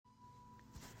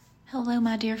Hello,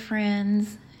 my dear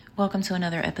friends. Welcome to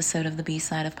another episode of the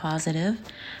B-Side of Positive.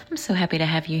 I'm so happy to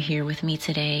have you here with me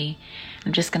today.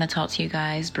 I'm just going to talk to you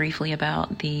guys briefly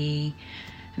about the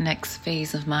next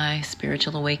phase of my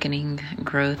spiritual awakening,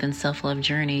 growth, and self-love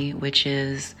journey, which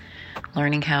is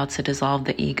learning how to dissolve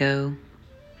the ego.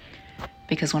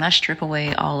 Because when I strip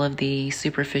away all of the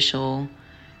superficial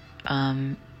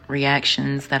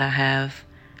reactions that I have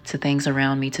to things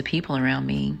around me, to people around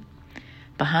me,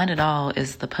 behind it all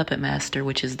is the puppet master,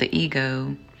 which is the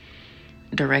ego,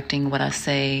 directing what I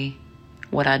say,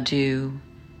 what I do,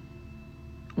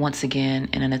 once again,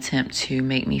 in an attempt to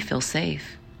make me feel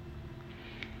safe.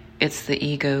 It's the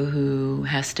ego who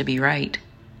has to be right.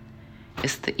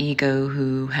 It's the ego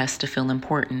who has to feel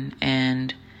important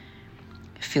and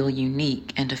feel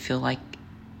unique and to feel like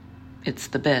it's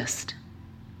the best.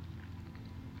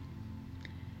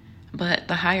 But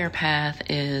the higher path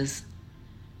is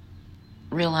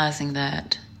realizing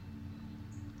that,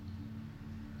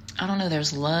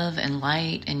 there's love and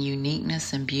light and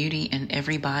uniqueness and beauty in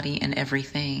everybody and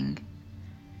everything.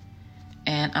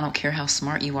 And I don't care how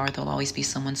smart you are, there'll always be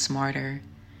someone smarter.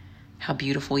 How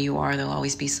beautiful you are, there'll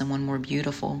always be someone more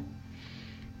beautiful.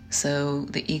 So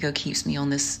the ego keeps me on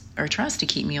this, or tries to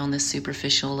keep me on this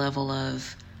superficial level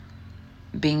of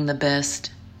being the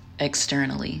best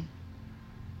externally.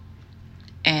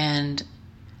 And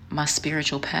my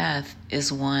spiritual path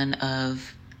is one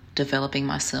of developing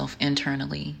myself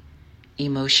internally,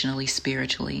 emotionally,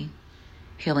 spiritually,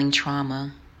 healing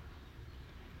trauma,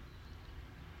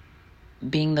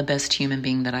 being the best human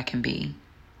being that I can be.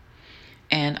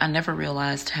 And I never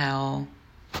realized how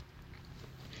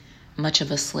much of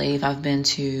a slave I've been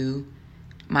to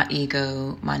my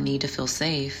ego, my need to feel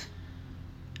safe,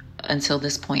 until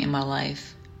this point in my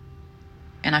life.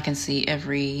 And I can see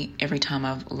every time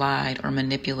I've lied or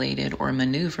manipulated or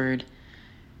maneuvered,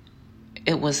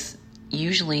 it was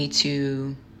usually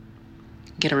to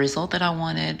get a result that I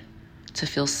wanted, to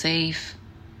feel safe,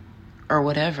 or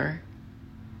whatever.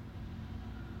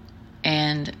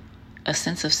 And a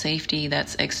sense of safety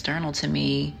that's external to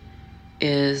me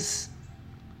is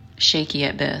shaky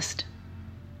at best.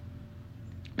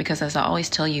 Because as I always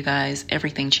tell you guys,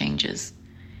 everything changes.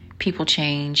 People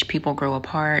change, people grow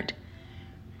apart.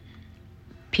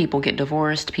 People get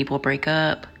divorced, people break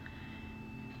up,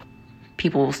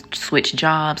 people switch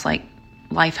jobs, like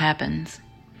life happens.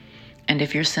 And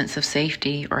if your sense of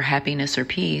safety or happiness or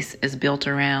peace is built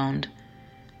around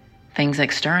things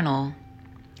external,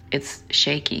 it's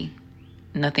shaky.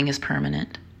 Nothing is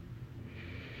permanent.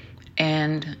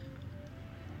 And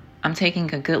I'm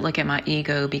taking a good look at my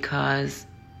ego because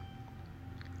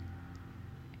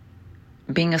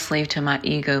being a slave to my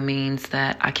ego means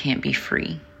that I can't be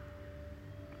free.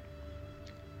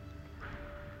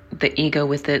 The ego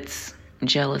with its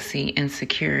jealousy,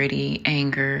 insecurity,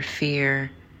 anger, fear,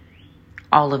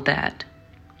 all of that.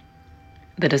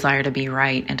 The desire to be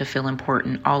right and to feel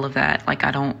important, all of that. Like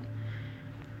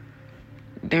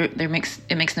it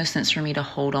makes no sense for me to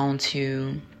hold on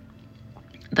to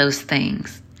those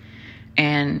things.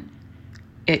 And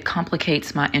it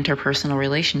complicates my interpersonal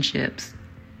relationships.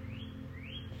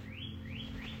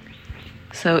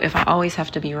 So if I always have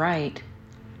to be right,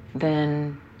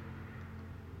 then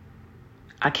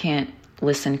I can't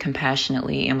listen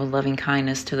compassionately and with loving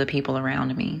kindness to the people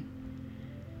around me.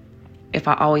 If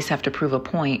I always have to prove a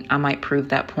point, I might prove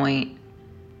that point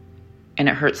and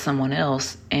it hurts someone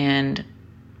else. And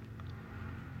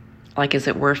is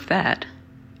it worth that?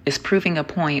 Is proving a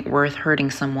point worth hurting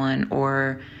someone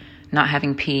or not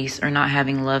having peace or not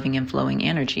having loving and flowing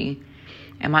energy?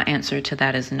 And my answer to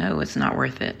that is no, it's not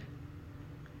worth it.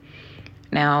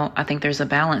 Now, I think there's a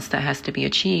balance that has to be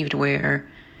achieved where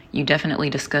you definitely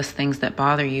discuss things that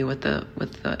bother you with the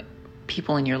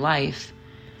people in your life,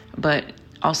 but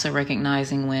also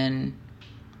recognizing when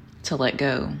to let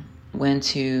go, when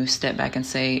to step back and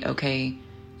say, okay,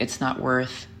 it's not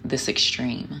worth this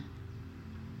extreme.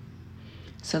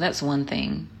 So that's one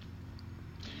thing.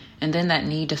 And then that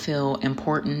need to feel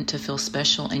important, to feel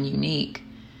special and unique,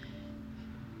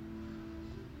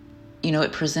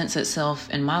 it presents itself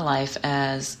in my life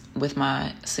as with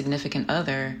my significant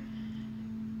other.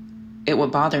 It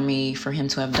would bother me for him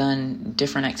to have done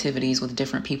different activities with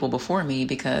different people before me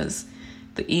because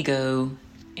the ego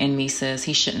in me says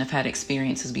he shouldn't have had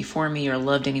experiences before me or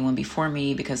loved anyone before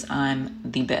me because I'm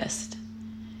the best.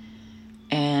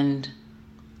 And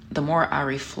the more I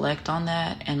reflect on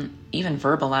that, and even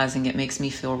verbalizing it makes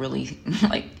me feel really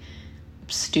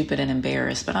stupid and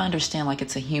embarrassed, but I understand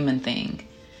it's a human thing.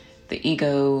 The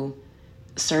ego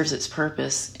serves its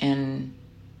purpose in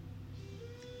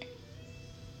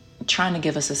trying to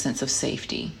give us a sense of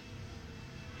safety.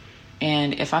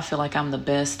 And if I feel like I'm the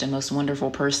best and most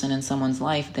wonderful person in someone's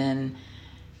life, then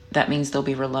that means they'll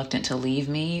be reluctant to leave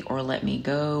me or let me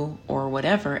go or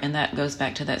whatever. And that goes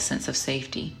back to that sense of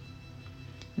safety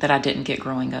that I didn't get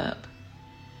growing up.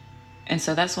 And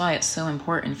so that's why it's so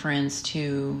important, friends,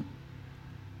 to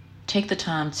take the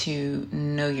time to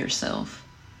know yourself.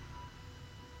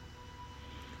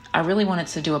 I really wanted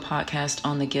to do a podcast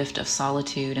on the gift of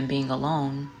solitude and being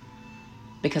alone,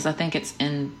 because I think it's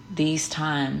in these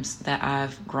times that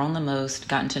I've grown the most,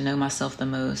 gotten to know myself the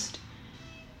most,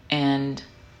 and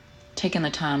taken the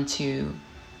time to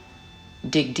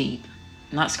dig deep,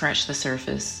 not scratch the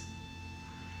surface,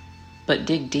 but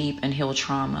dig deep and heal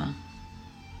trauma,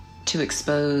 to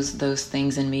expose those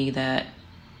things in me that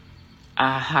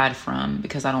I hide from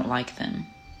because I don't like them.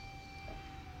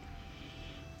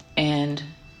 And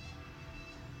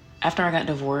after I got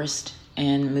divorced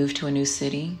and moved to a new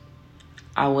city,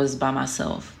 I was by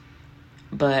myself,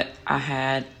 but I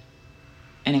had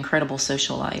an incredible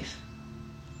social life,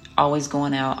 always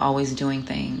going out, always doing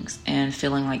things, and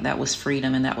feeling like that was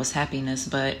freedom and that was happiness.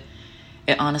 But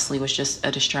it honestly was just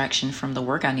a distraction from the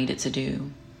work I needed to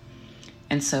do.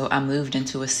 And so I moved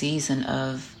into a season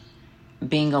of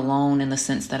being alone, in the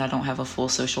sense that I don't have a full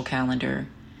social calendar,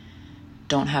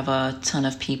 don't have a ton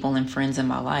of people and friends in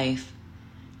my life,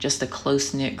 just a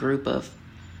close-knit group of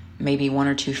maybe one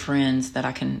or two friends that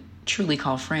I can truly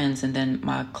call friends, and then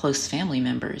my close family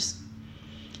members.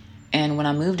 And when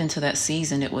I moved into that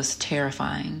season, it was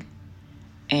terrifying.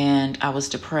 And I was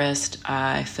depressed.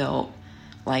 I felt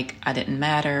like I didn't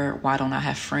matter. Why don't I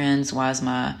have friends? Why is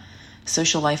my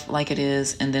social life like it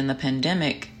is? And then the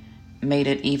pandemic made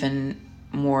it even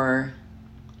more,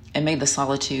 it made the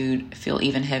solitude feel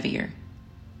even heavier.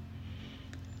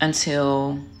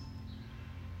 Until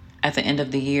at the end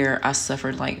of the year, I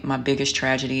suffered like my biggest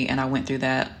tragedy, and I went through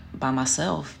that by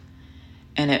myself.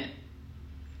 And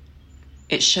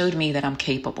it showed me that I'm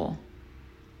capable.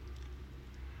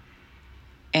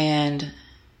 And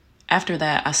after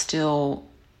that, I still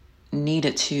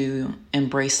needed to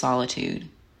embrace solitude,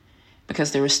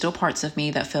 because there were still parts of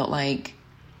me that felt like,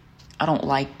 I don't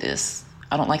like this.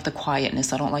 I don't like the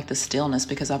quietness. I don't like the stillness,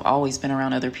 because I've always been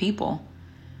around other people.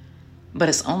 But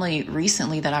it's only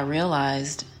recently that I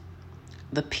realized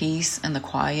the peace and the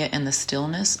quiet and the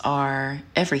stillness are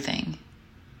everything.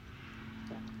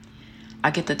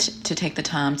 I get to take the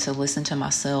time to listen to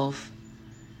myself,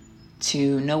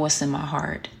 to know what's in my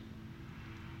heart,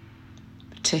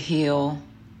 to heal,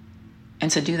 and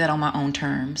to do that on my own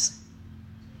terms.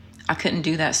 I couldn't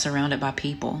do that surrounded by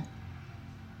people.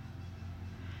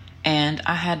 And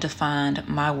I had to find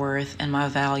my worth and my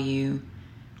value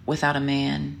without a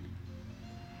man,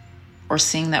 or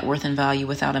seeing that worth and value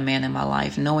without a man in my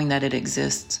life, knowing that it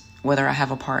exists, whether I have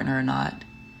a partner or not,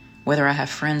 whether I have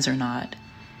friends or not,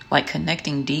 like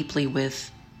connecting deeply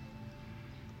with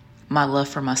my love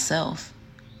for myself.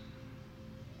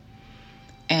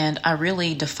 And I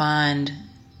really defined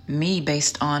me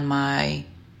based on my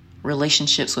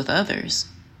relationships with others.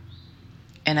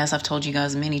 And as I've told you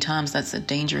guys many times, that's a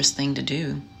dangerous thing to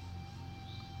do,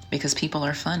 because people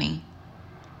are funny.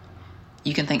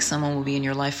 You can think someone will be in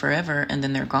your life forever, and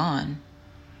then they're gone.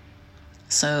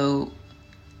 So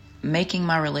making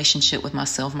my relationship with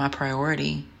myself my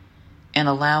priority, and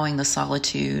allowing the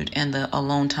solitude and the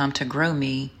alone time to grow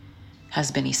me,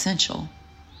 has been essential.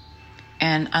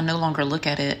 And I no longer look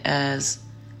at it as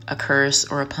a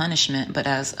curse or a punishment, but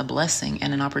as a blessing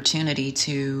and an opportunity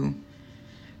to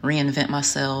reinvent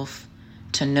myself,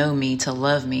 to know me, to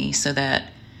love me, so that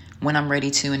when I'm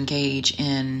ready to engage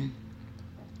in,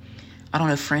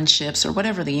 friendships or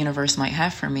whatever the universe might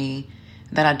have for me,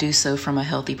 that I do so from a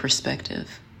healthy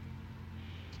perspective.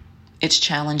 It's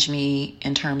challenged me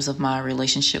in terms of my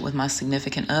relationship with my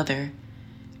significant other,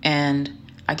 and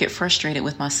I get frustrated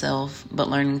with myself, but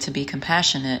learning to be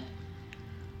compassionate.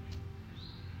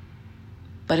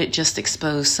 But it just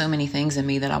exposed so many things in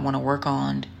me that I want to work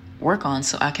on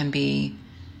so I can be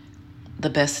the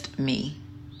best me.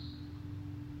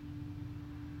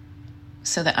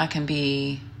 So that I can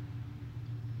be,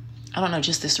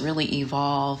 just this really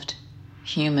evolved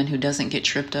human who doesn't get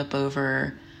tripped up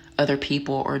over other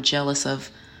people or jealous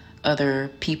of other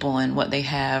people and what they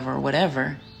have or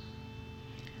whatever.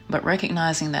 But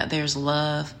recognizing that there's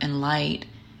love and light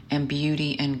and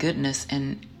beauty and goodness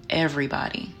in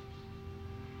everybody.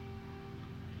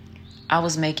 I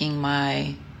was making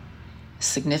my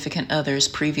significant others,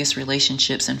 previous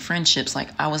relationships and friendships, like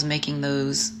I was making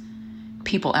those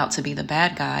people out to be the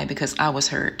bad guy because I was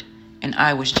hurt and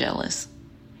I was jealous.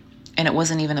 And it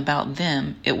wasn't even about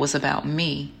them, it was about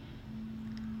me.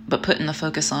 But putting the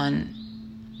focus on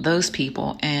those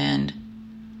people and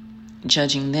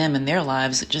judging them and their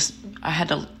lives. I had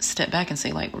to step back and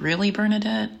say, like, really,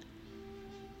 Bernadette?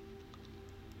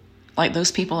 Like,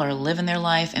 those people are living their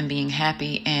life and being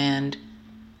happy, and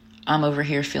I'm over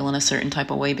here feeling a certain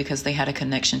type of way because they had a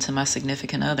connection to my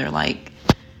significant other. Like,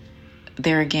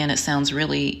 there again, it sounds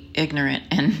really ignorant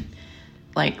and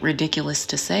like ridiculous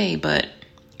to say, but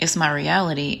it's my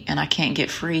reality, and I can't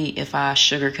get free if I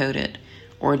sugarcoat it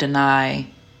or deny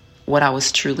what I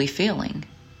was truly feeling.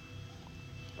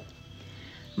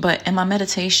 But in my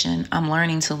meditation, I'm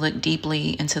learning to look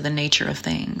deeply into the nature of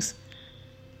things.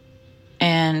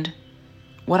 And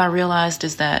what I realized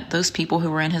is that those people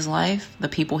who were in his life, the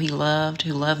people he loved,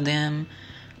 who loved them,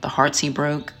 the hearts he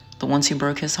broke, the ones who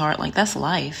broke his heart, like, that's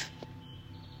life.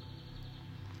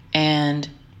 And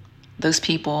those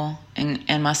people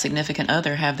and my significant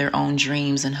other have their own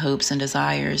dreams and hopes and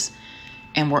desires,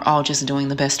 and we're all just doing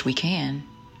the best we can.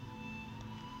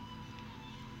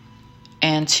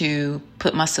 And to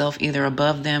put myself either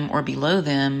above them or below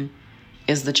them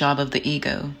is the job of the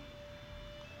ego.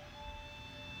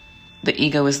 The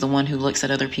ego is the one who looks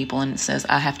at other people and says,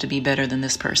 I have to be better than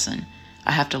this person.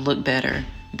 I have to look better,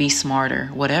 be smarter,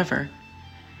 whatever.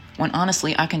 When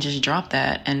honestly, I can just drop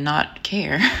that and not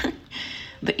care.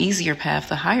 The easier path,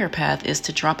 the higher path, is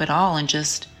to drop it all and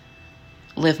just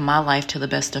live my life to the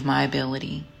best of my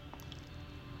ability.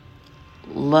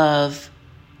 Love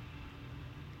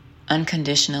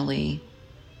unconditionally,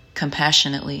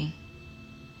 compassionately.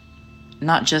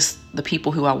 Not just the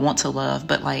people who I want to love,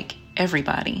 but like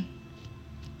everybody.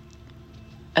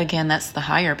 Again, that's the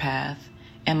higher path.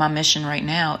 And my mission right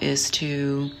now is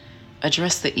to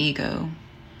address the ego,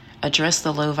 address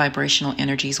the low vibrational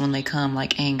energies when they come,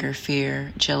 like anger,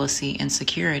 fear, jealousy,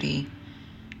 insecurity,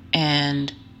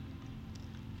 and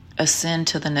ascend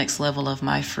to the next level of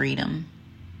my freedom.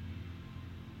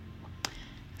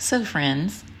 So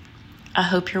friends, I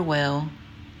hope you're well.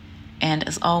 And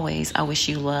as always, I wish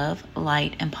you love,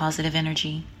 light, and positive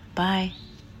energy. Bye.